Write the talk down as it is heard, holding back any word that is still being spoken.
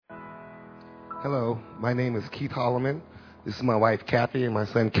Hello, my name is Keith Holloman. This is my wife Kathy and my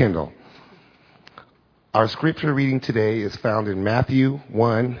son Kendall. Our scripture reading today is found in Matthew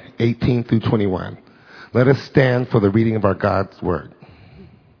 1:18 through 21. Let us stand for the reading of our God's word.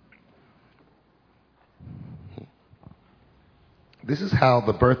 This is how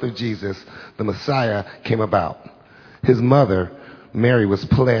the birth of Jesus, the Messiah, came about. His mother, Mary, was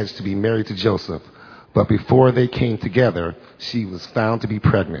pledged to be married to Joseph, but before they came together, she was found to be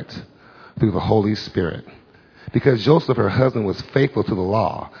pregnant through the Holy Spirit. Because Joseph, her husband, was faithful to the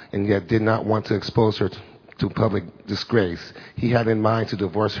law and yet did not want to expose her to public disgrace, he had in mind to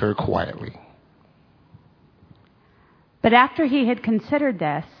divorce her quietly. But after he had considered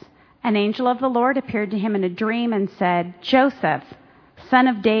this, an angel of the Lord appeared to him in a dream and said, "Joseph, son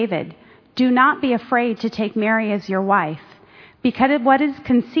of David, do not be afraid to take Mary as your wife, because what is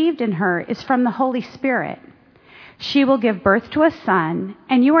conceived in her is from the Holy Spirit. She will give birth to a son,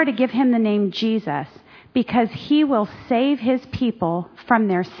 and you are to give him the name Jesus, because he will save his people from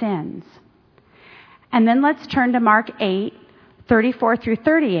their sins." And then let's turn to Mark 8:34 through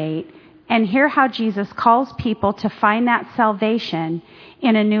 38, and hear how Jesus calls people to find that salvation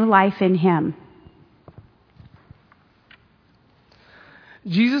in a new life in him.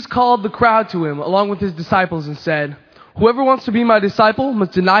 Jesus called the crowd to him along with his disciples and said, "Whoever wants to be my disciple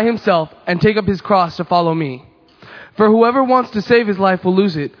must deny himself and take up his cross to follow me. For whoever wants to save his life will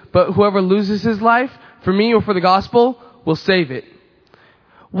lose it, but whoever loses his life for me or for the gospel will save it.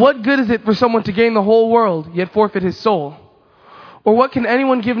 What good is it for someone to gain the whole world, yet forfeit his soul? Or what can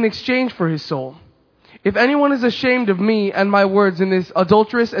anyone give in exchange for his soul? If anyone is ashamed of me and my words in this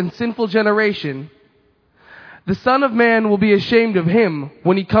adulterous and sinful generation, the Son of Man will be ashamed of him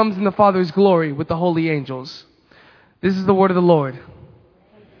when he comes in the Father's glory with the holy angels." This is the word of the Lord.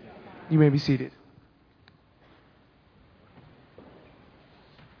 You may be seated.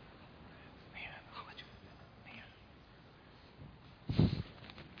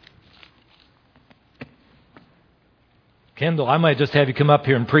 Kendall, I might just have you come up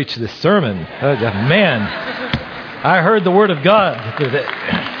here and preach this sermon. Man, I heard the word of God.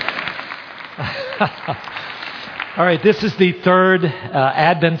 All right, this is the third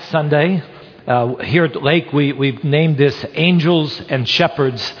Advent Sunday. Here at Lake, we've named this Angels and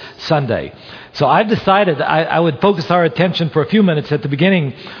Shepherds Sunday. So I've decided I would focus our attention for a few minutes at the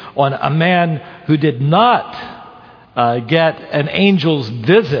beginning on a man who did not get an angel's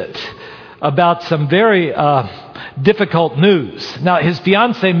visit about some very difficult news. Now, his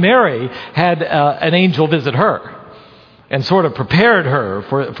fiancée Mary had an angel visit her and sort of prepared her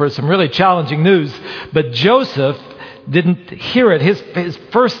for some really challenging news. But Joseph didn't hear it. His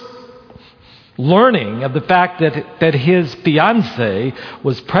first learning of the fact that his fiancée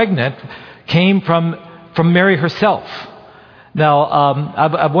was pregnant came from Mary herself. Now,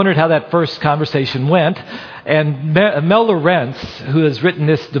 I've wondered how that first conversation went. And Mel Lawrence, who has written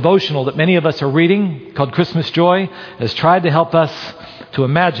this devotional that many of us are reading, called Christmas Joy, has tried to help us to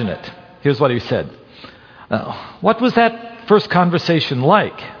imagine it. Here's what he said. What was that first conversation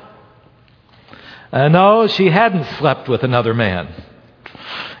like? No, she hadn't slept with another man.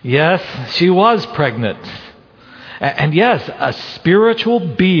 Yes, she was pregnant. And yes, a spiritual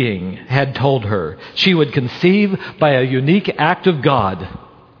being had told her she would conceive by a unique act of God.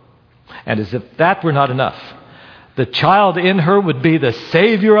 And as if that were not enough, the child in her would be the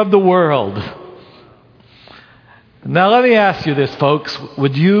Savior of the world. Now let me ask you this, folks.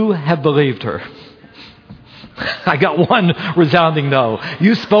 Would you have believed her? I got one resounding no.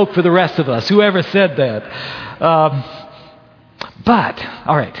 You spoke for the rest of us, whoever said that. But,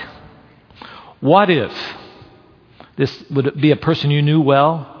 all right, what if this would be a person you knew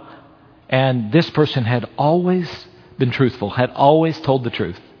well, and this person had always been truthful, had always told the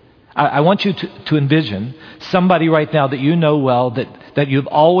truth? I want you to envision somebody right now that you know well, that you've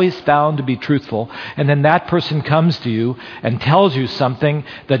always found to be truthful, and then that person comes to you and tells you something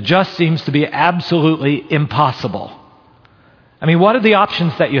that just seems to be absolutely impossible. I mean, what are the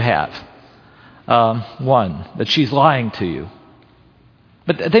options that you have? One, that she's lying to you.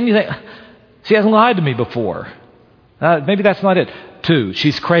 But then you think, she hasn't lied to me before. Maybe that's not it. Two,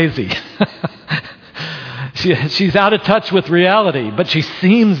 she's crazy. She's out of touch with reality, but she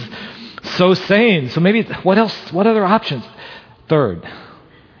seems so sane. So maybe, what else? What other options? Third,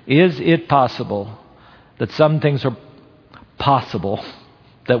 is it possible that some things are possible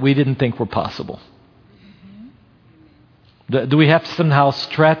that we didn't think were possible? Do we have to somehow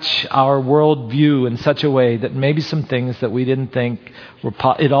stretch our worldview in such a way that maybe some things that we didn't think were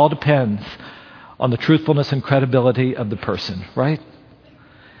possible? It all depends on the truthfulness and credibility of the person, right?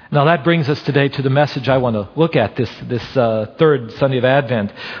 Now that brings us today to the message I want to look at this third Sunday of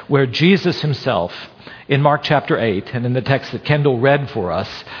Advent, where Jesus himself, in Mark chapter 8, and in the text that Kendall read for us,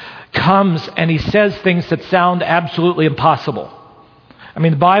 comes and he says things that sound absolutely impossible. I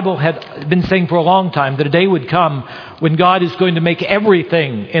mean, the Bible had been saying for a long time that a day would come when God is going to make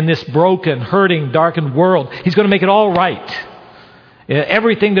everything in this broken, hurting, darkened world, He's going to make it all right.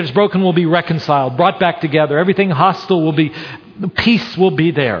 Everything that is broken will be reconciled, brought back together. Everything hostile will be, peace will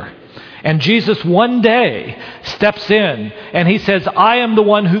be there. And Jesus one day steps in and He says, I am the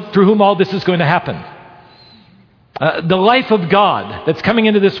one through whom all this is going to happen. The life of God that's coming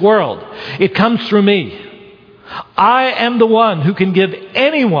into this world, it comes through me. I am the one who can give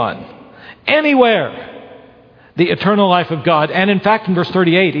anyone, anywhere, the eternal life of God. And in fact, in verse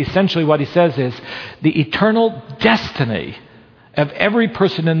 38, essentially what he says is, the eternal destiny of every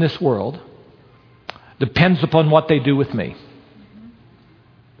person in this world depends upon what they do with me.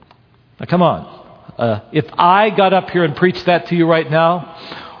 Now come on. If I got up here and preached that to you right now,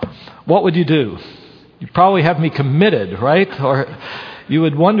 what would you do? You'd probably have me committed, right? Or you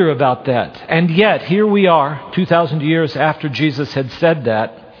would wonder about that. And yet, here we are, 2,000 years after Jesus had said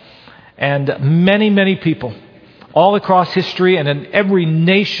that, and many, many people all across history and in every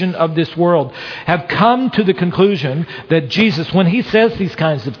nation of this world have come to the conclusion that Jesus, when He says these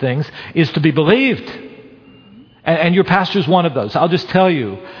kinds of things, is to be believed. And your pastor's one of those. I'll just tell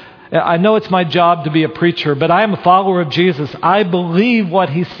you, I know it's my job to be a preacher, but I am a follower of Jesus. I believe what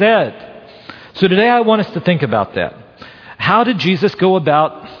He said. So today I want us to think about that. How did Jesus go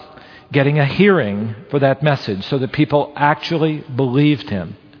about getting a hearing for that message so that people actually believed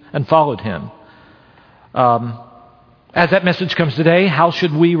Him and followed Him? As that message comes today, how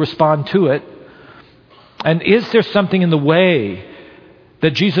should we respond to it? And is there something in the way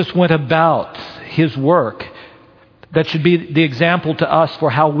that Jesus went about His work that should be the example to us for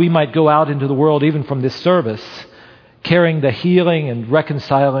how we might go out into the world, even from this service, carrying the healing and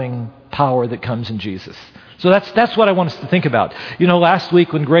reconciling power that comes in Jesus? So that's what I want us to think about. You know, last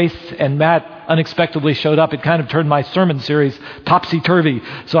week when Grace and Matt unexpectedly showed up, it kind of turned my sermon series topsy-turvy.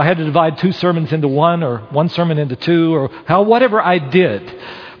 So I had to divide 2 sermons into one, or one sermon into 2, or whatever I did.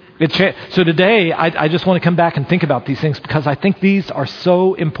 So today, I just want to come back and think about these things because I think these are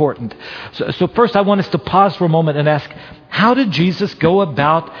so important. So first, I want us to pause for a moment and ask, how did Jesus go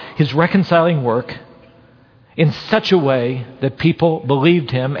about His reconciling work in such a way that people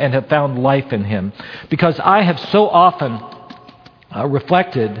believed Him and have found life in Him? Because I have so often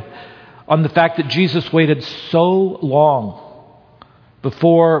reflected on the fact that Jesus waited so long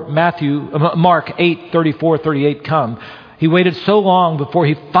before Mark 8:34-38 come. He waited so long before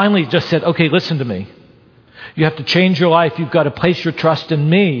He finally just said, okay, listen to me. You have to change your life. You've got to place your trust in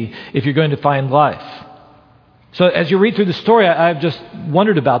me if you're going to find life. So as you read through the story, I've just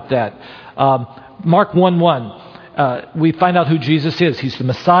wondered about that. Mark 1:1, we find out who Jesus is. He's the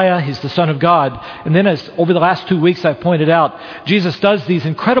Messiah. He's the Son of God. And then as over the last 2 weeks I've pointed out, Jesus does these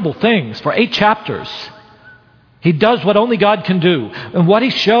incredible things for 8 chapters. He does what only God can do. And what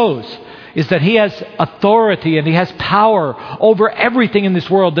He shows is that He has authority and He has power over everything in this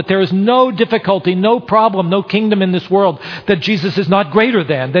world, that there is no difficulty, no problem, no kingdom in this world that Jesus is not greater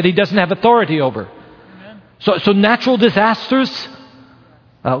than, that He doesn't have authority over. So natural disasters,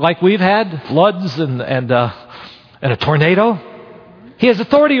 like we've had, floods and a tornado, He has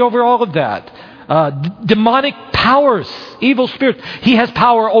authority over all of that. Demonic powers, evil spirits, He has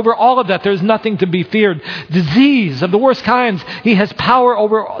power over all of that. There's nothing to be feared. Disease of the worst kinds, He has power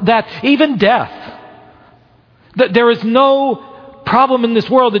over that. Even death. There is no problem in this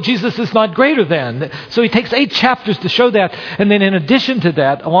world that Jesus is not greater than. So He takes 8 chapters to show that. And then in addition to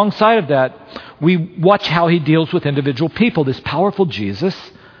that, alongside of that, we watch how He deals with individual people. This powerful Jesus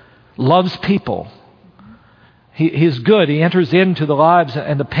loves people. He is good. He enters into the lives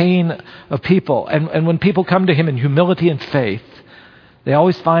and the pain of people. And when people come to Him in humility and faith, they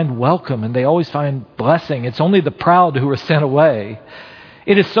always find welcome and they always find blessing. It's only the proud who are sent away.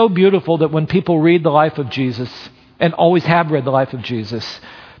 It is so beautiful that when people read the life of Jesus, and always have read the life of Jesus,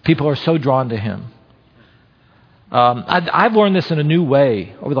 people are so drawn to Him. I've learned this in a new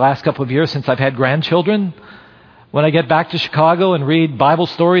way over the last couple of years since I've had grandchildren. When I get back to Chicago and read Bible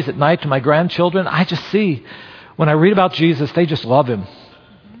stories at night to my grandchildren, I just see, when I read about Jesus, they just love Him.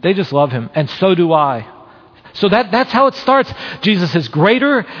 They just love Him, and so do I. So that's how it starts. Jesus is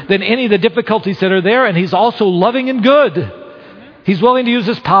greater than any of the difficulties that are there, and He's also loving and good. He's willing to use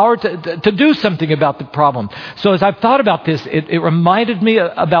His power to do something about the problem. So as I've thought about this, it reminded me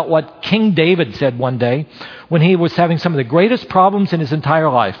about what King David said one day when he was having some of the greatest problems in his entire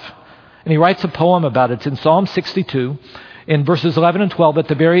life. And he writes a poem about it. It's in Psalm 62. in verses 11 and 12 at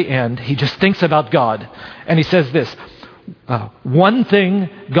the very end, he just thinks about God. And he says this, one thing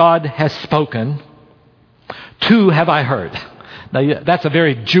God has spoken, two have I heard. Now, that's a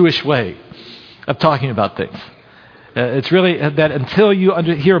very Jewish way of talking about things. It's really that until you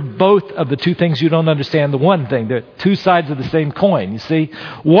hear both of the two things, you don't understand the one thing. They're two sides of the same coin, you see.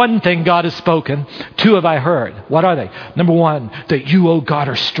 One thing God has spoken, two have I heard. What are they? Number one, that you, O God,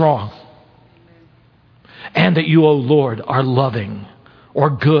 are strong. And that you, O Lord, are loving or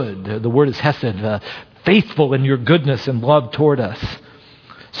good. The word is hesed, faithful in your goodness and love toward us.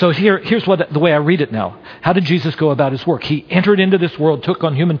 So here's the way I read it now. How did Jesus go about his work? He entered into this world, took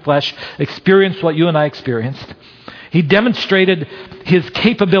on human flesh, experienced what you and I experienced. He demonstrated his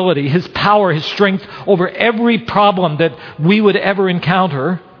capability, his power, his strength over every problem that we would ever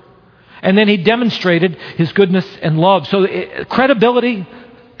encounter. And then he demonstrated his goodness and love. So credibility,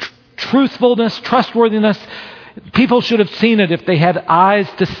 truthfulness, trustworthiness, people should have seen it if they had eyes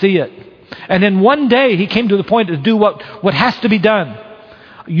to see it. And then one day he came to the point to do what has to be done.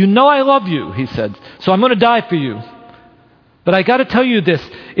 You know I love you, he said, so I'm going to die for you. But I got to tell you this,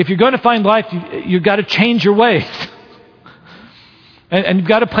 if you're going to find life, you've got to change your ways. And you've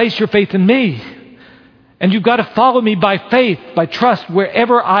got to place your faith in me. And you've got to follow me by faith, by trust,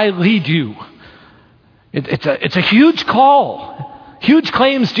 wherever I lead you. It's a huge call. Huge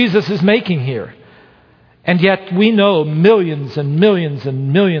claims Jesus is making here. And yet we know millions and millions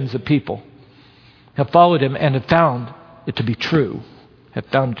and millions of people have followed him and have found it to be true.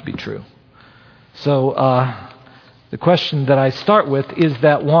 So the question that I start with is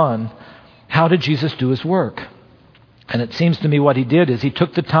that one, how did Jesus do his work? And it seems to me what he did is he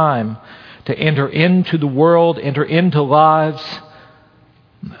took the time to enter into the world, enter into lives,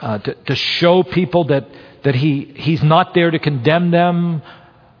 to show people that he's not there to condemn them,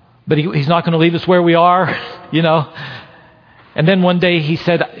 but he's not going to leave us where we are, you know. And then one day he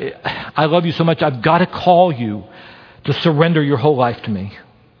said, I love you so much, I've got to call you to surrender your whole life to me.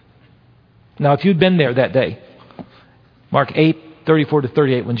 Now, if you'd been there that day, Mark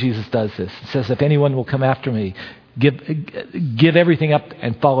 8:34-38, when Jesus does this, it says, if anyone will come after me, give everything up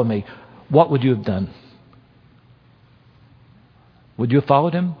and follow me, what would you have done? Would you have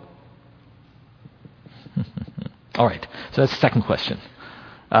followed him? All right, so that's the second question.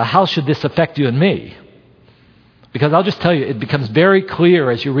 How should this affect you and me? Because I'll just tell you, it becomes very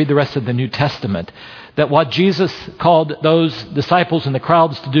clear as you read the rest of the New Testament that what Jesus called those disciples and the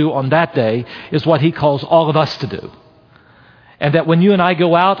crowds to do on that day is what he calls all of us to do. And that when you and I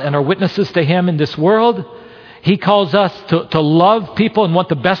go out and are witnesses to him in this world, he calls us to love people and want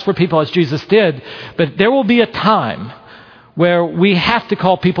the best for people as Jesus did. But there will be a time where we have to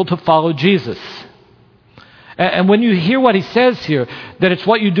call people to follow Jesus. And when you hear what he says here, that it's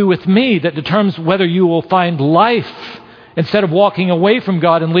what you do with me that determines whether you will find life instead of walking away from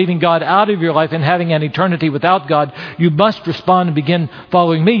God and leaving God out of your life and having an eternity without God, you must respond and begin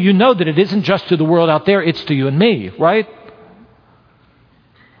following me. You know that it isn't just to the world out there, it's to you and me, right?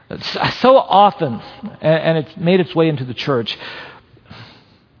 So often, and it's made its way into the church.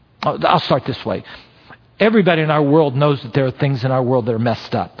 I'll start this way. Everybody in our world knows that there are things in our world that are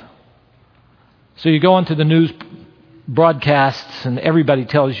messed up. So you go onto the news broadcasts and everybody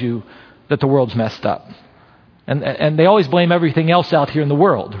tells you that the world's messed up. And they always blame everything else out here in the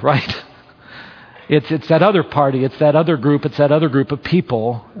world, right? It's that other party, it's that other group of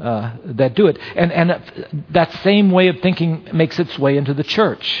people that do it. And that same way of thinking makes its way into the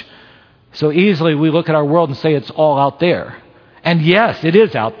church. So easily we look at our world and say it's all out there. And yes, it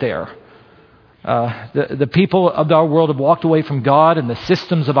is out there. The people of our world have walked away from God, and the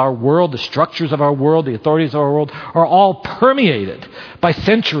systems of our world, the structures of our world, the authorities of our world are all permeated by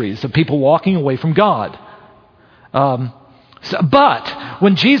centuries of people walking away from God. But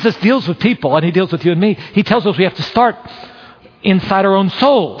when Jesus deals with people, and he deals with you and me, he tells us we have to start inside our own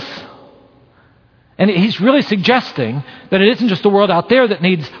souls. And he's really suggesting that it isn't just the world out there that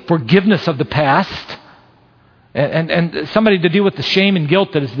needs forgiveness of the past, and somebody to deal with the shame and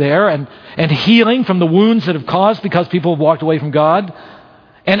guilt that is there, and healing from the wounds that have caused because people have walked away from God,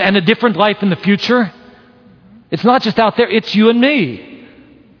 and a different life in the future. It's not just out there, it's you and me.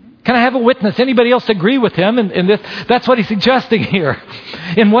 Can I have a witness? Anybody else agree with him in this? That's what he's suggesting here.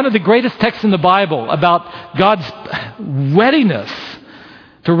 In one of the greatest texts in the Bible about God's readiness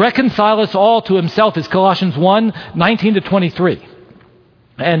to reconcile us all to himself is Colossians 1:19-23.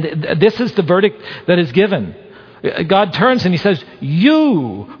 And this is the verdict that is given. God turns and he says,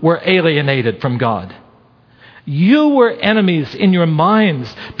 you were alienated from God. You were enemies in your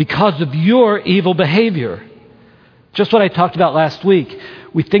minds because of your evil behavior. Just what I talked about last week.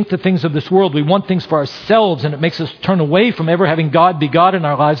 We think the things of this world. We want things for ourselves, and it makes us turn away from ever having God be God in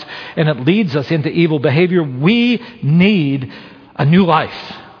our lives, and it leads us into evil behavior. We need a new life.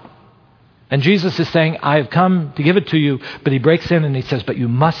 And Jesus is saying, I have come to give it to you, but he breaks in and he says, but you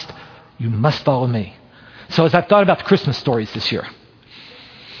must follow me. So as I've thought about the Christmas stories this year,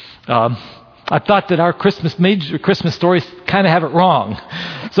 I thought that our major Christmas stories kind of have it wrong.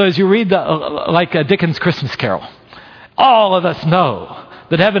 So as you read Dickens' Christmas Carol, all of us know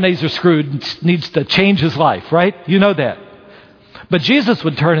that Ebenezer Scrooge needs to change his life, right? You know that. But Jesus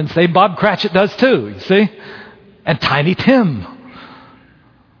would turn and say, Bob Cratchit does too, you see? And Tiny Tim.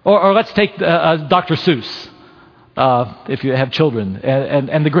 Or let's take Dr. Seuss, if you have children.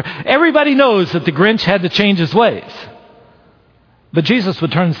 Everybody knows that the Grinch had to change his ways. But Jesus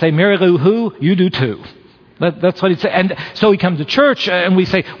would turn and say, Mary Lou who? You do too. That's what he'd say. And so we come to church and we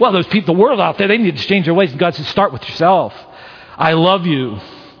say, well, those people, the world out there, they need to change their ways. And God says, start with yourself. I love you.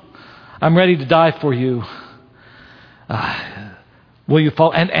 I'm ready to die for you. Will you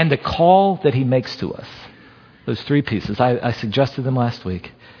follow? And the call that he makes to us, those three pieces, I suggested them last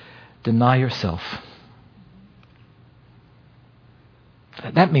week. Deny yourself.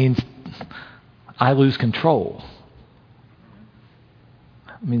 That means I lose control.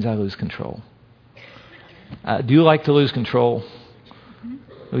 It means I lose control. Do you like to lose control?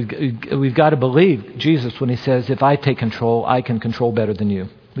 We've got to believe Jesus when he says, if I take control, I can control better than you.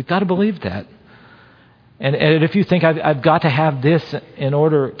 We've got to believe that. And if you think I've got to have this in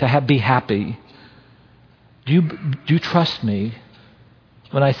order to be happy, do you trust me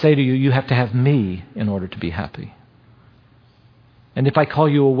when I say to you, you have to have me in order to be happy? And if I call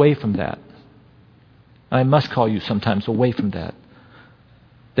you away from that, I must call you sometimes away from that,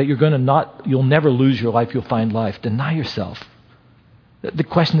 that you'll never lose your life, you'll find life. Deny yourself. The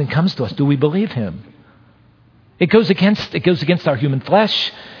question then comes to us, do we believe him? It goes against our human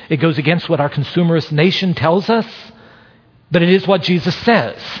flesh. It goes against what our consumerist nation tells us. But it is what Jesus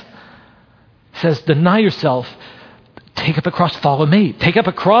says. He says, deny yourself, take up a cross, follow me. Take up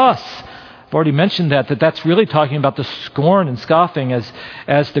a cross. I've already mentioned that's really talking about the scorn and scoffing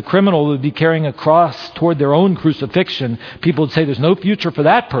as the criminal would be carrying a cross toward their own crucifixion. People would say there's no future for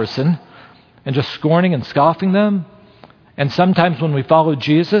that person, and just scorning and scoffing them. And sometimes when we follow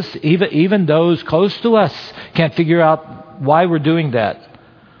Jesus, even those close to us can't figure out why we're doing that.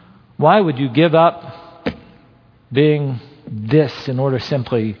 Why would you give up being this in order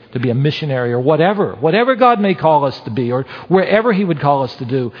simply to be a missionary or whatever God may call us to be or wherever he would call us to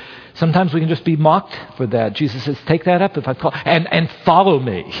do? Sometimes we can just be mocked for that. Jesus says, take that up if I call, and follow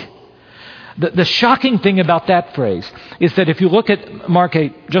me. The shocking thing about that phrase is that if you look at Mark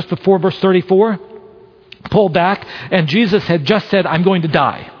 8, just before verse 34, pull back, and Jesus had just said, I'm going to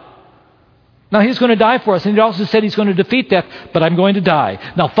die. Now he's going to die for us, and he also said he's going to defeat death, but I'm going to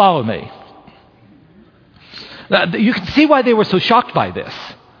die. Now follow me. Now, you can see why they were so shocked by this.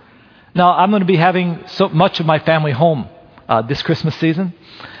 Now I'm going to be having so much of my family home this Christmas season,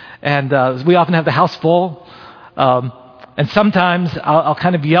 and we often have the house full, and sometimes I'll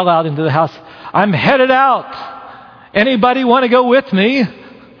kind of yell out into the house, I'm headed out. Anybody want to go with me?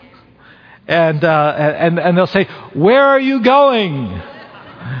 And they'll say, where are you going?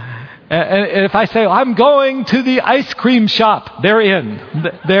 And if I say, I'm going to the ice cream shop, they're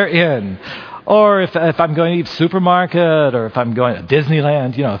in. Or if I'm going to eat supermarket, or if I'm going to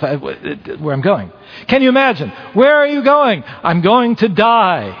Disneyland, where I'm going. Can you imagine? Where are you going? I'm going to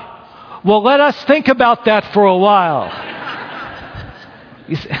die. Well, let us think about that for a while.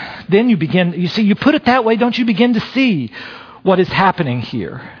 Then you put it that way, don't you begin to see what is happening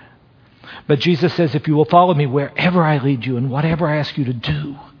here? But Jesus says, if you will follow me wherever I lead you and whatever I ask you to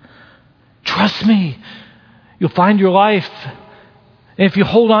do, trust me, you'll find your life. And if you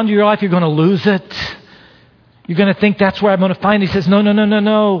hold on to your life, you're going to lose it. You're going to think that's where I'm going to find it. He says,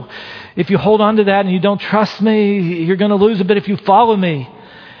 no. If you hold on to that and you don't trust me, you're going to lose it. But if you follow me,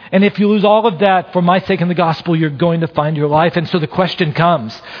 and if you lose all of that for my sake in the gospel, you're going to find your life. And so the question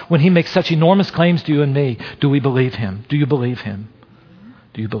comes, when he makes such enormous claims to you and me, do we believe him? Do you believe him?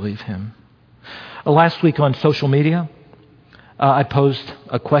 Do you believe him? Last week on social media, I posed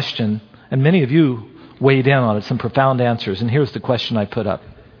a question, and many of you weighed in on it, some profound answers. And here's the question I put up.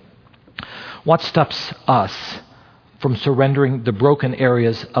 What stops us from surrendering the broken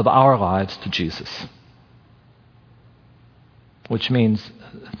areas of our lives to Jesus? Which means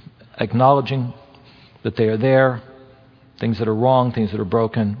acknowledging that they are there, things that are wrong, things that are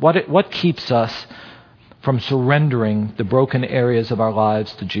broken. What keeps us from surrendering the broken areas of our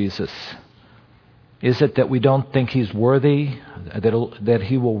lives to Jesus? Is it that we don't think he's worthy, that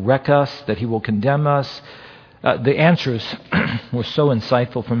he will wreck us, that he will condemn us, The answers were so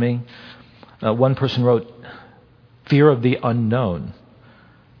insightful for me. One person wrote, fear of the unknown.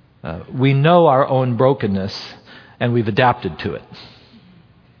 We know our own brokenness, and we've adapted to it.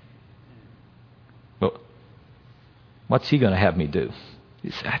 Well, what's he going to have me do?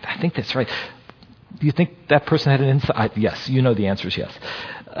 I think that's right. Do you think that person had an insight? Yes, you know the answer is yes.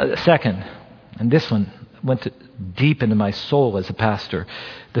 Second, and this one went deep into my soul as a pastor,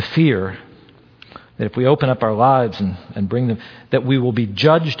 the fear that if we open up our lives and bring them, that we will be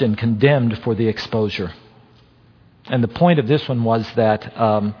judged and condemned for the exposure. And the point of this one was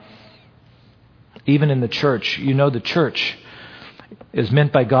that even in the church, the church is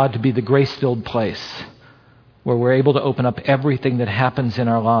meant by God to be the grace-filled place where we're able to open up everything that happens in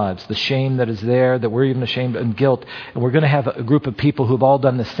our lives, the shame that is there, that we're even ashamed and guilt. And we're going to have a group of people who've all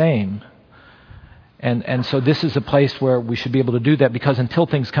done the same. And so this is a place where we should be able to do that, because until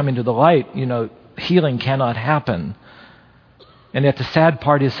things come into the light, healing cannot happen. And yet the sad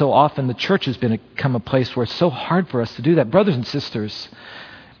part is so often the church has become a place where it's so hard for us to do that. Brothers and sisters,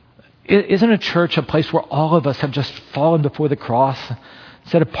 isn't a church a place where all of us have just fallen before the cross,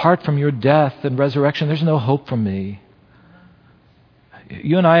 said, apart from your death and resurrection, there's no hope for me?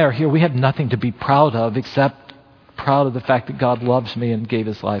 You and I are here. We have nothing to be proud of except proud of the fact that God loves me and gave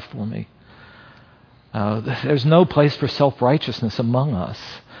his life for me. There's no place for self-righteousness among us.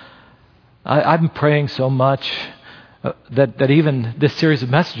 I'm praying so much that even this series of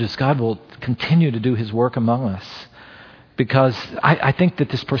messages, God will continue to do his work among us. Because I think that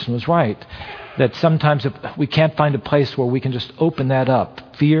this person was right. That sometimes if we can't find a place where we can just open that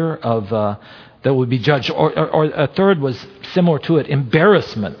up. Fear of that we'll be judged. Or a third was similar to it.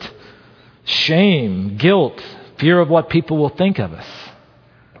 Embarrassment, shame, guilt, fear of what people will think of us.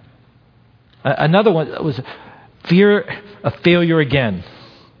 Another one was fear of failure again.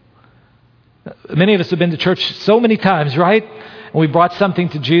 Many of us have been to church so many times, right? And we brought something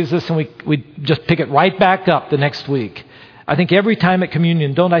to Jesus and we just pick it right back up the next week. I think every time at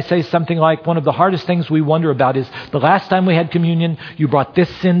communion, don't I say something like, one of the hardest things we wonder about is the last time we had communion, you brought this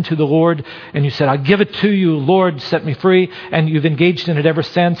sin to the Lord and you said, I'll give it to you, Lord, set me free. And you've engaged in it ever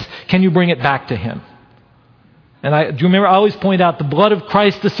since. Can you bring it back to him? And do you remember, I always point out, the blood of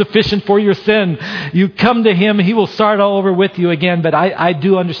Christ is sufficient for your sin. You come to him, he will start all over with you again. But I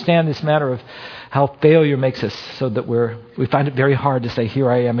do understand this matter of how failure makes us so that we find it very hard to say, here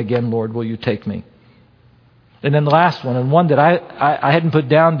I am again, Lord, will you take me? And then the last one, and one that I hadn't put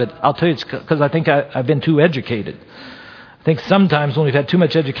down, but I'll tell you it's because I think I've been too educated. I think sometimes when we've had too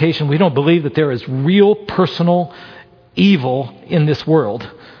much education, we don't believe that there is real personal evil in this world.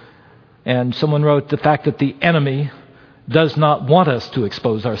 And someone wrote the fact that the enemy does not want us to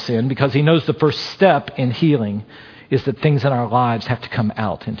expose our sin because he knows the first step in healing is that things in our lives have to come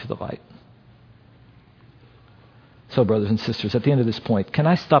out into the light. So, brothers and sisters, at the end of this point, can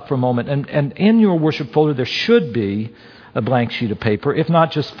I stop for a moment? And in your worship folder, there should be a blank sheet of paper. If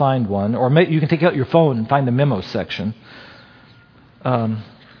not, just find one. Or you can take out your phone and find the memo section.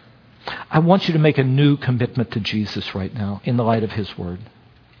 I want you to make a new commitment to Jesus right now in the light of his word.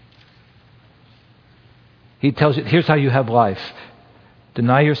 He tells you, here's how you have life.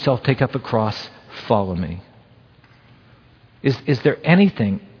 Deny yourself, take up a cross, follow me. Is there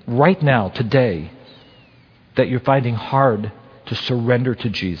anything right now, today, that you're finding hard to surrender to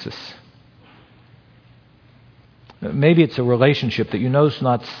Jesus? Maybe it's a relationship that you know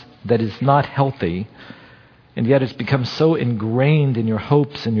that is not healthy, and yet it's become so ingrained in your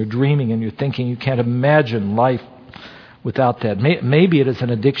hopes and your dreaming and your thinking you can't imagine life without that. Maybe it is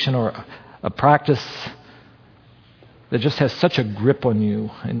an addiction or a practice that just has such a grip on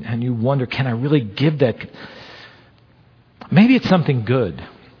you, and you wonder, can I really give that? Maybe it's something good.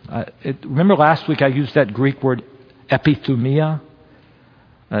 Remember last week I used that Greek word epithumia?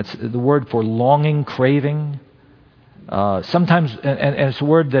 That's the word for longing, craving. Sometimes, and it's a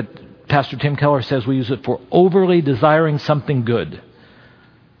word that Pastor Tim Keller says we use it for overly desiring something good.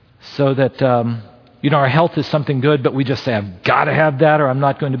 So that, our health is something good, but we just say, I've got to have that or I'm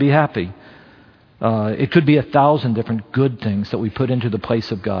not going to be happy. It could be 1,000 different good things that we put into the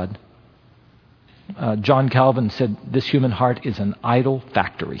place of God. John Calvin said, this human heart is an idol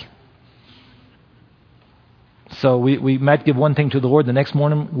factory. So we might give one thing to the Lord. The next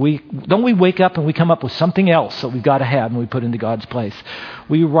morning, don't we wake up and we come up with something else that we've got to have and we put into God's place.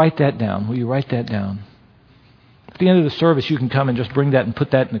 Will you write that down? Will you write that down? At the end of the service, you can come and just bring that and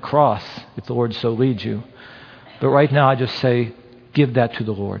put that in the cross if the Lord so leads you. But right now, I just say, give that to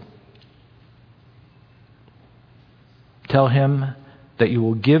the Lord. Tell him that you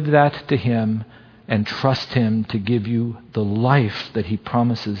will give that to him and trust him to give you the life that he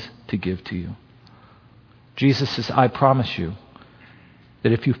promises to give to you. Jesus says, I promise you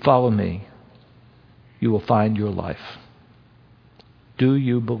that if you follow me, you will find your life. Do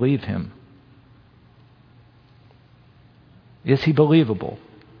you believe him? Is he believable?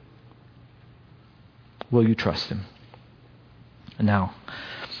 Will you trust him? And now,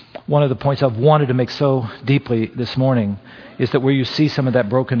 one of the points I've wanted to make so deeply this morning is that where you see some of that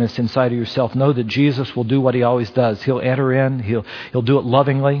brokenness inside of yourself, know that Jesus will do what he always does. He'll enter in. He'll do it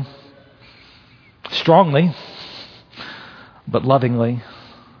lovingly, strongly, but lovingly.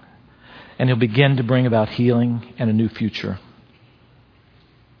 And he'll begin to bring about healing and a new future.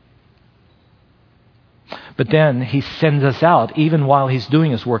 But then he sends us out even while he's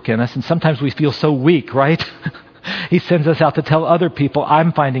doing his work in us. And sometimes we feel so weak, right? He sends us out to tell other people,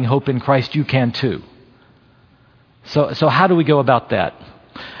 I'm finding hope in Christ, you can too. So how do we go about that?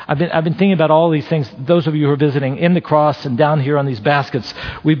 I've been thinking about all these things. Those of you who are visiting in the cross and down here on these baskets,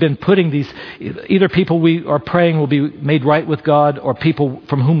 we've been putting these, either people we are praying will be made right with God, or people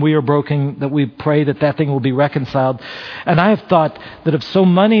from whom we are broken, that we pray that thing will be reconciled. And I have thought that of so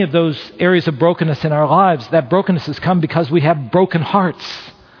many of those areas of brokenness in our lives, that brokenness has come because we have broken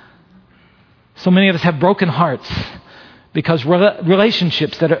hearts. So many of us have broken hearts because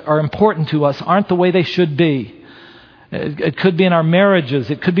relationships that are important to us aren't the way they should be. It could be in our marriages.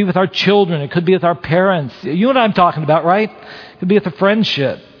 It could be with our children. It could be with our parents. You know what I'm talking about, right? It could be with a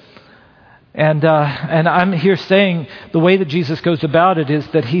friendship. And I'm here saying the way that Jesus goes about it is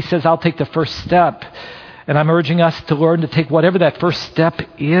that he says, I'll take the first step. And I'm urging us to learn to take whatever that first step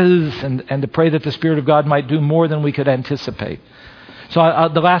is and to pray that the Spirit of God might do more than we could anticipate. So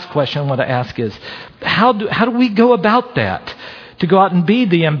the last question I want to ask is, how do we go about that? To go out and be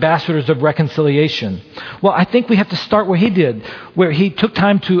the ambassadors of reconciliation? Well, I think we have to start where he did, where he took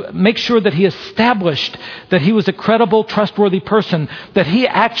time to make sure that he established that he was a credible, trustworthy person, that he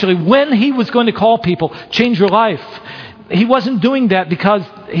actually, when he was going to call people, change your life, he wasn't doing that because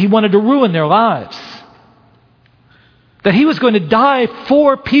he wanted to ruin their lives. That he was going to die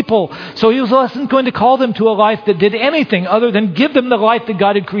for people, so he wasn't going to call them to a life that did anything other than give them the life that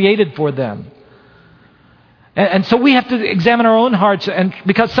God had created for them. And so we have to examine our own hearts, and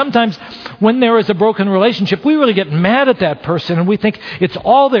because sometimes when there is a broken relationship, we really get mad at that person and we think it's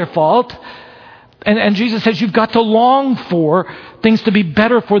all their fault. And Jesus says you've got to long for things to be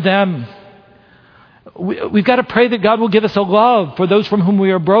better for them. We've got to pray that God will give us a love for those from whom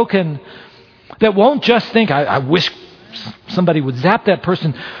we are broken, that won't just think, I wish somebody would zap that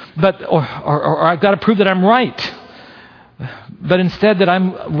person, or I've got to prove that I'm right. But instead that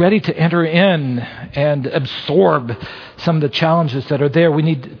I'm ready to enter in and absorb some of the challenges that are there. We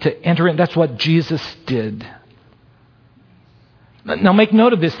need to enter in. That's what Jesus did. Now make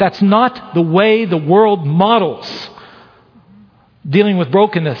note of this. That's not the way the world models dealing with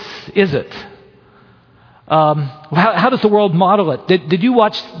brokenness, is it? How does the world model it? Did you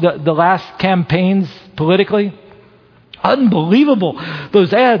watch the last campaigns politically? Unbelievable,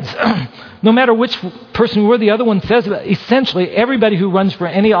 those ads. No matter which person or the other one says, essentially everybody who runs for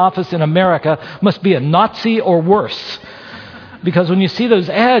any office in America must be a Nazi or worse. Because when you see those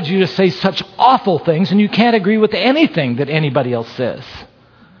ads, you just say such awful things and you can't agree with anything that anybody else says.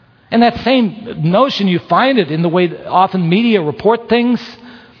 And that same notion, you find it in the way that often media report things.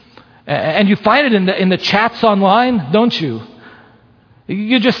 And you find it in the chats online, don't you?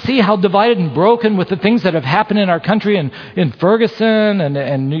 You just see how divided and broken with the things that have happened in our country in Ferguson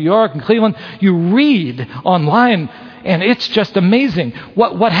and New York and Cleveland. You read online and it's just amazing.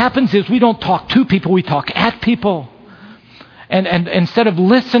 What happens is we don't talk to people, we talk at people. And instead of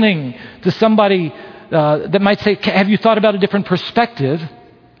listening to somebody that might say, have you thought about a different perspective?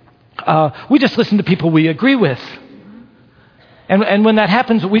 We just listen to people we agree with. And when that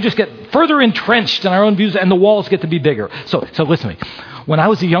happens, we just get further entrenched in our own views and the walls get to be bigger. So listen to me. When I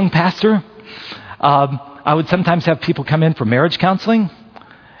was a young pastor, I would sometimes have people come in for marriage counseling.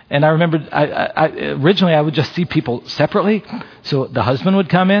 And I remember originally I would just see people separately. So the husband would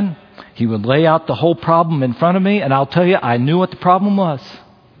come in. He would lay out the whole problem in front of me. And I'll tell you, I knew what the problem was.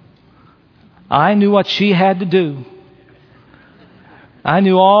 I knew what she had to do. I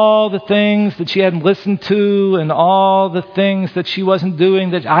knew all the things that she hadn't listened to and all the things that she wasn't doing.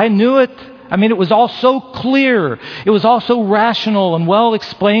 That I knew it. I mean, it was all so clear. It was all so rational and well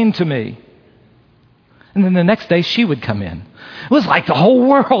explained to me. And then the next day she would come in. It was like the whole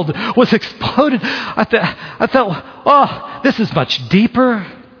world was exploded. I thought, oh, this is much deeper.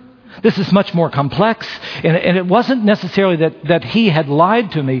 This is much more complex. And it wasn't necessarily that he had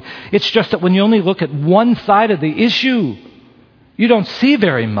lied to me. It's just that when you only look at one side of the issue, You don't see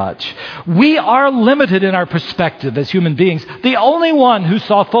very much. We are limited in our perspective as human beings. The only one who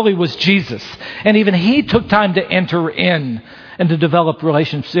saw fully was Jesus. And even he took time to enter in and to develop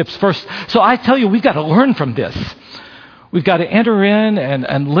relationships first. So I tell you, we've got to learn from this. We've got to enter in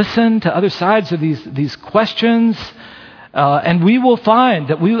and listen to other sides of these questions. And we will find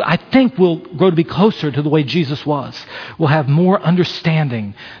that I think we'll grow to be closer to the way Jesus was. We'll have more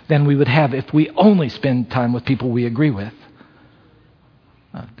understanding than we would have if we only spend time with people we agree with.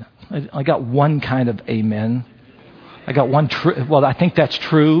 I got one kind of amen. I got one well, I think that's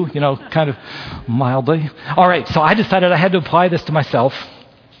true, kind of mildly. All right, so I decided I had to apply this to myself.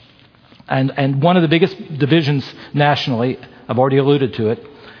 And one of the biggest divisions nationally, I've already alluded to it,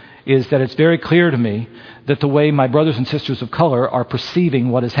 is that it's very clear to me that the way my brothers and sisters of color are perceiving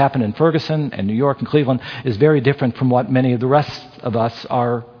what has happened in Ferguson and New York and Cleveland is very different from what many of the rest of us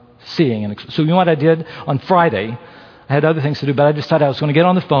are seeing. And so you know what I did on Friday? I had other things to do, but I decided I was going to get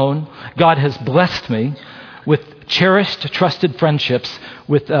on the phone. God has blessed me with cherished, trusted friendships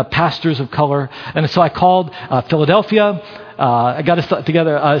with pastors of color. And so I called Philadelphia. I got us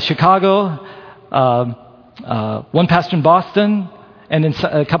together Chicago, one pastor in Boston, and then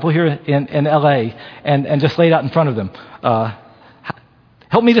a couple here in L.A., and just laid out in front of them.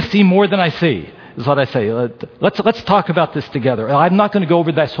 Help me to see more than I see, is what I say. Let's talk about this together. I'm not going to go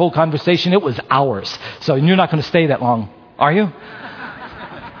over this whole conversation. It was hours. So you're not going to stay that long, are you?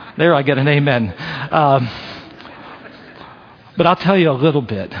 There, I get an amen. But I'll tell you a little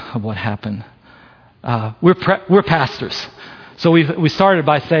bit of what happened. We're pastors. So we started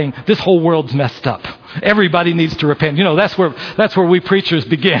by saying, this whole world's messed up. Everybody needs to repent. That's where we preachers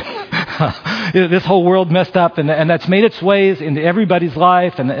begin. This whole world messed up, and that's made its ways into everybody's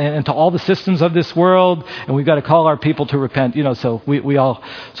life and into all the systems of this world, and we've got to call our people to repent. So we all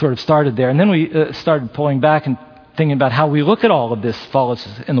sort of started there. And then we started pulling back and thinking about how we look at all of this fallout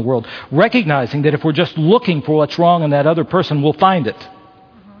in the world, recognizing that if we're just looking for what's wrong in that other person, we'll find it.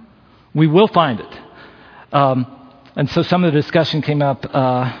 We will find it. And so some of the discussion came up.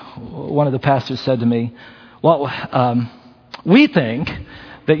 One of the pastors said to me, well, we think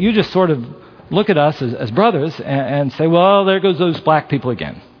that you just sort of look at us as brothers and say, well, there goes those black people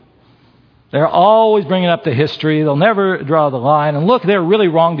again. They're always bringing up the history. They'll never draw the line. And look, they're really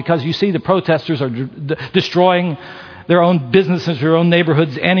wrong because you see the protesters are destroying their own businesses, their own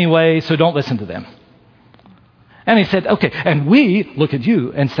neighborhoods anyway, so don't listen to them. And he said, okay, and we look at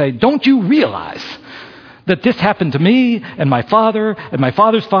you and say, don't you realize that this happened to me and my father and my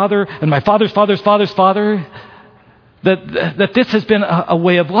father's father and my father's father's father's father? That this has been a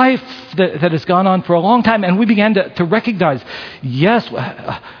way of life that has gone on for a long time. And we began to recognize, yes,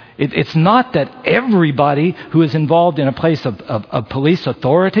 it's not that everybody who is involved in a place of police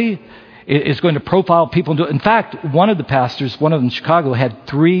authority is going to profile people. In fact, one of the pastors, one of them in Chicago, had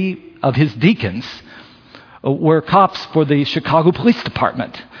 3 of his deacons were cops for the Chicago Police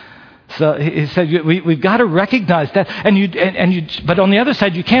Department. So he said, we've got to recognize that. But on the other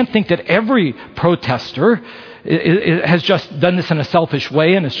side, you can't think that every protester has just done this in a selfish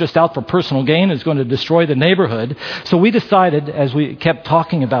way and is just out for personal gain, is going to destroy the neighborhood. So we decided, as we kept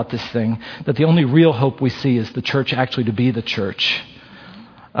talking about this thing, that the only real hope we see is the church actually to be the church.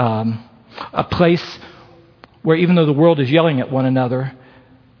 A place where even though the world is yelling at one another,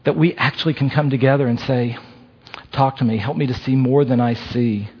 that we actually can come together and say, talk to me, help me to see more than I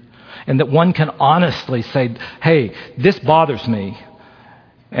see. And that one can honestly say, hey, this bothers me.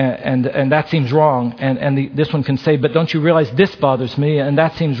 And that seems wrong. And this one can say, but don't you realize this bothers me and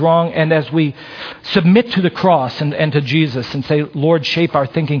that seems wrong? And as we submit to the cross and to Jesus and say, Lord, shape our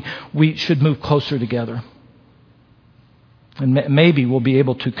thinking, we should move closer together. And maybe we'll be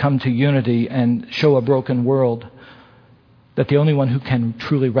able to come to unity and show a broken world that the only one who can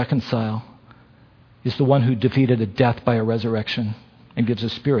truly reconcile is the one who defeated a death by a resurrection and gives a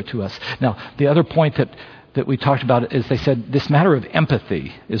spirit to us. Now, the other point that we talked about is they said this matter of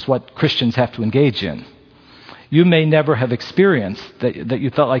empathy is what Christians have to engage in. You may never have experienced that you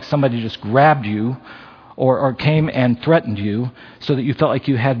felt like somebody just grabbed you or came and threatened you so that you felt like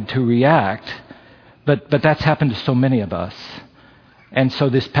you had to react, but that's happened to so many of us. And so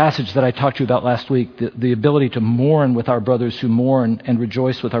this passage that I talked to you about last week, the ability to mourn with our brothers who mourn and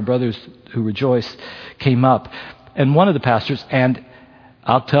rejoice with our brothers who rejoice, came up. And one of the pastors, and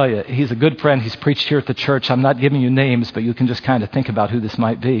I'll tell you, he's a good friend. He's preached here at the church. I'm not giving you names, but you can just kind of think about who this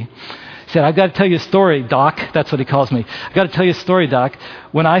might be. He said, I've got to tell you a story, Doc. That's what he calls me. I've got to tell you a story, Doc.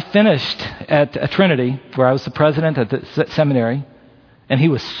 When I finished at Trinity, where I was the president at the seminary, and he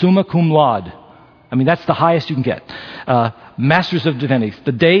was summa cum laude, I mean, that's the highest you can get. Masters of Divinity.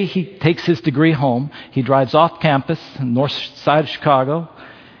 The day he takes his degree home, he drives off campus, north side of Chicago,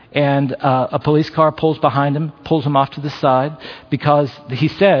 and a police car pulls behind him, pulls him off to the side, because he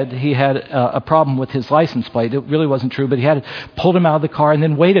said he had a problem with his license plate. It really wasn't true, but he had pulled him out of the car and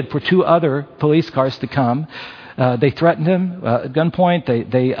then waited for 2 other police cars to come. They threatened him at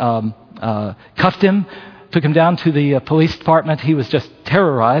gunpoint. They cuffed him, took him down to the police department. He was just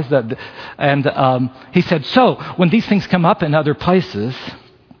terrorized. And he said, so when these things come up in other places,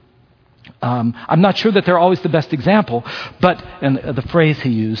 I'm not sure that they're always the best example, but, and the phrase he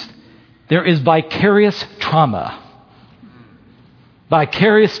used, there is vicarious trauma.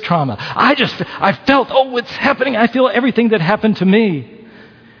 Vicarious trauma. I felt, oh, it's happening. I feel everything that happened to me.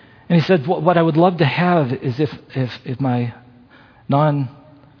 And he said, what I would love to have is if my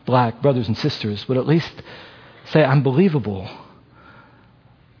non-black brothers and sisters would at least say, I'm believable.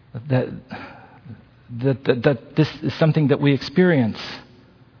 That this is something that we experience.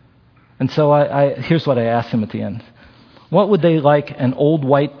 And so here's what I asked him at the end. What would they like an old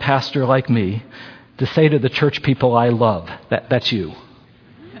white pastor like me to say to the church people I love? That's you.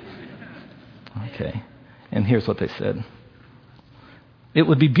 Okay. And here's what they said. It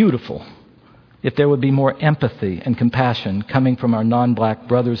would be beautiful if there would be more empathy and compassion coming from our non-black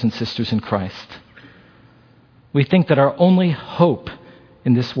brothers and sisters in Christ. We think that our only hope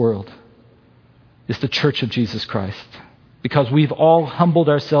in this world is the Church of Jesus Christ, because we've all humbled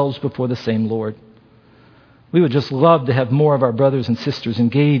ourselves before the same Lord. We would just love to have more of our brothers and sisters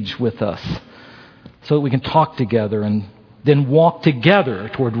engage with us so that we can talk together and then walk together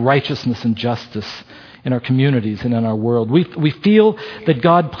toward righteousness and justice in our communities and in our world. We feel that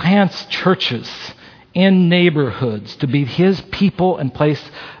God plants churches in neighborhoods to be His people and place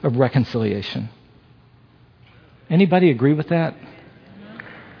of reconciliation. Anybody agree with that?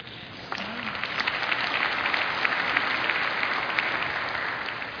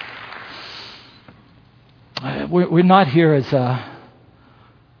 We're not here as an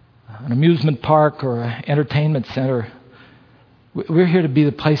amusement park or an entertainment center. We're here to be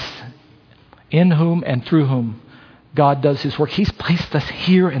the place in whom and through whom God does His work. He's placed us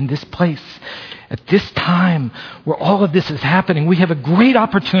here in this place at this time where all of this is happening. We have a great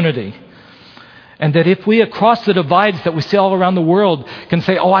opportunity. And that if we, across the divides that we see all around the world, can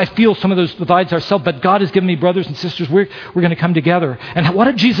say, oh, I feel some of those divides ourselves, but God has given me brothers and sisters, we're going to come together. And what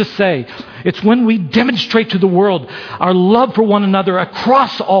did Jesus say? It's when we demonstrate to the world our love for one another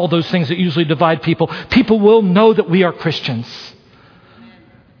across all those things that usually divide people, people will know that we are Christians.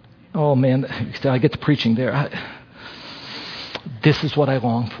 Oh, man, I get to preaching there. This is what I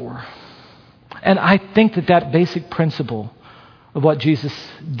long for. And I think that basic principle of what Jesus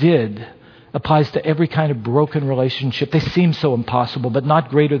did applies to every kind of broken relationship. They seem so impossible, but not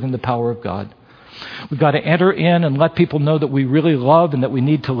greater than the power of God. We've got to enter in and let people know that we really love and that we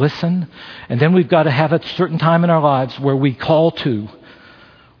need to listen. And then we've got to have a certain time in our lives where we call to.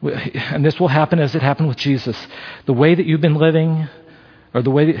 And this will happen as it happened with Jesus. The way that you've been living, or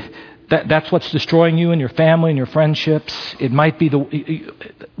the way that's what's destroying you and your family and your friendships. It might be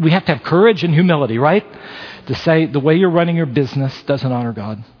we have to have courage and humility, right? To say the way you're running your business doesn't honor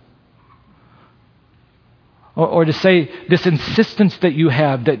God. Or to say this insistence that you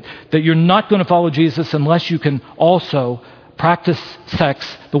have that you're not going to follow Jesus unless you can also practice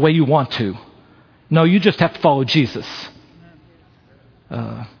sex the way you want to. No, you just have to follow Jesus.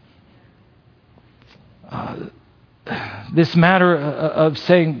 This matter of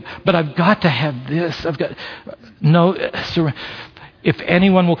saying, but I've got to have this. No, if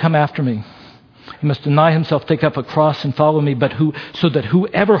anyone will come after me, he must deny himself, take up a cross, and follow me, so that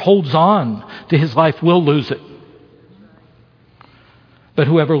whoever holds on to his life will lose it. But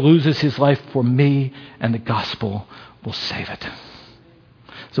whoever loses his life for me and the gospel will save it.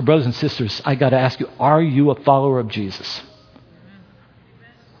 So brothers and sisters, I got to ask you, are you a follower of Jesus?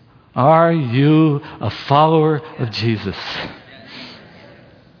 Are you a follower of Jesus?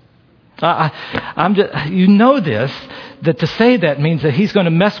 You know this, that to say that means that He's going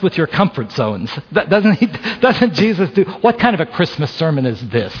to mess with your comfort zones. Doesn't Jesus do? What kind of a Christmas sermon is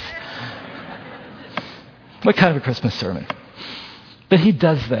this? What kind of a Christmas sermon? But He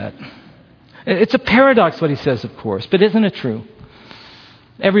does that. It's a paradox what He says, of course, but isn't it true?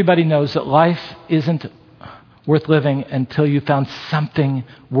 Everybody knows that life isn't worth living until you found something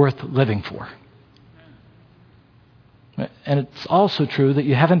worth living for. And it's also true that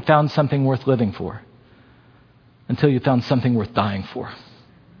you haven't found something worth living for until you found something worth dying for.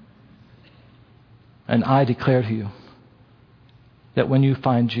 And I declare to you that when you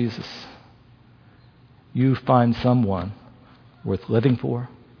find Jesus, you find someone worth living for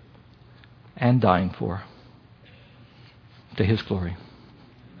and dying for, to His glory.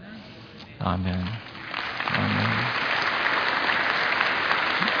 Amen. Amen.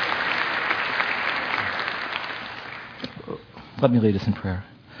 Let me lead us in prayer.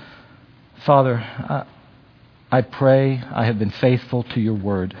 Father, I pray I have been faithful to your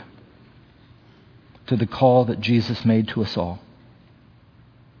word, to the call that Jesus made to us all.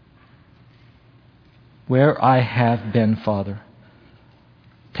 Where I have been, Father,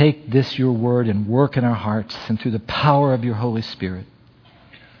 take this your word and work in our hearts, and through the power of your Holy Spirit,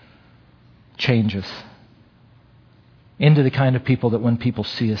 change us into the kind of people that when people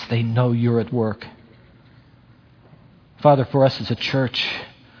see us, they know you're at work. Father, for us as a church,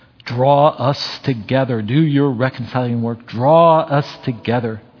 draw us together. Do your reconciling work. Draw us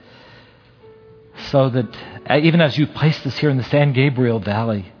together so that even as you placed us here in the San Gabriel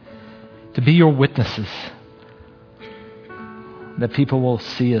Valley, to be your witnesses, that people will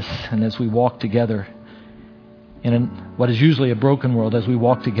see us, and as we walk together in what is usually a broken world, as we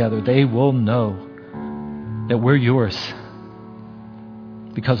walk together, they will know that we're yours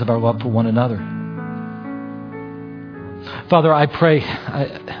because of our love for one another. Father, I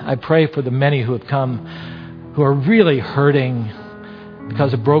pray for the many who have come who are really hurting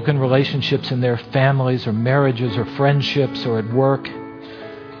because of broken relationships in their families or marriages or friendships or at work.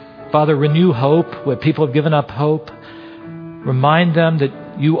 Father, renew hope where people have given up hope. Remind them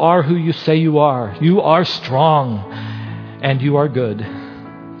that you are who you say you are. You are strong and you are good.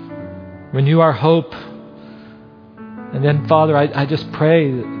 Renew our hope. And then, Father, I just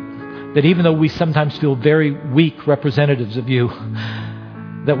pray that even though we sometimes feel very weak representatives of you,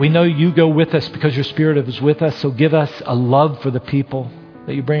 that we know you go with us because your Spirit is with us. So give us a love for the people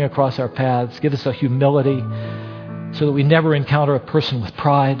that you bring across our paths. Give us a humility so that we never encounter a person with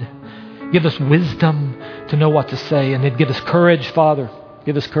pride. Give us wisdom to know what to say. And then give us courage, Father.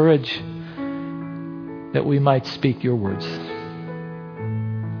 Give us courage that we might speak your words.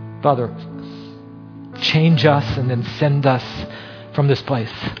 Father, change us and then send us from this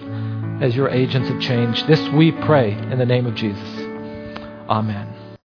place as your agents of change. This we pray in the name of Jesus. Amen.